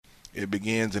It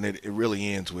begins and it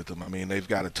really ends with them. I mean, they've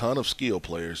got a ton of skill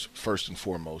players, first and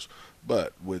foremost.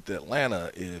 But with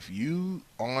Atlanta, if you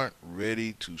aren't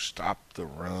ready to stop the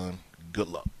run, good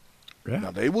luck. Yeah.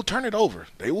 Now, they will turn it over.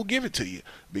 They will give it to you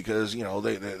because,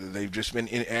 they've just been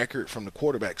inaccurate from the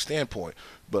quarterback standpoint.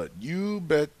 But you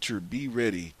better be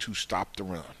ready to stop the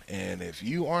run. And if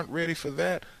you aren't ready for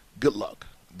that, good luck.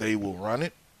 They will run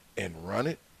it and run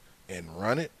it and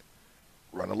run it.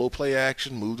 Run a little play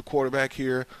action, move the quarterback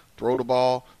here, throw the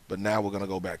ball, but now we're going to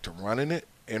go back to running it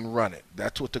and run it.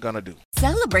 That's what they're going to do.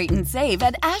 Celebrate and save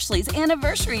at Ashley's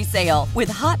Anniversary Sale. With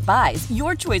Hot Buys,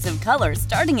 your choice of colors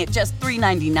starting at just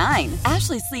 $3.99.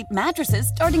 Ashley Sleep mattresses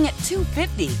starting at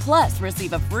 $2.50. Plus,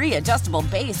 receive a free adjustable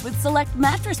base with select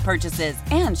mattress purchases.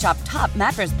 And shop top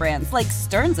mattress brands like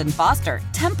Stearns & Foster,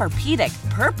 Tempur-Pedic,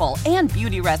 Purple, and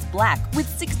Beautyrest Black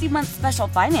with 60-month special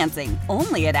financing.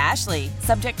 Only at Ashley.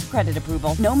 Subject to credit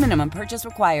approval. No minimum purchase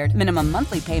required. Minimum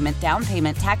monthly payment, down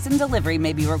payment, tax, and delivery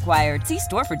may be required. See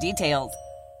store for details.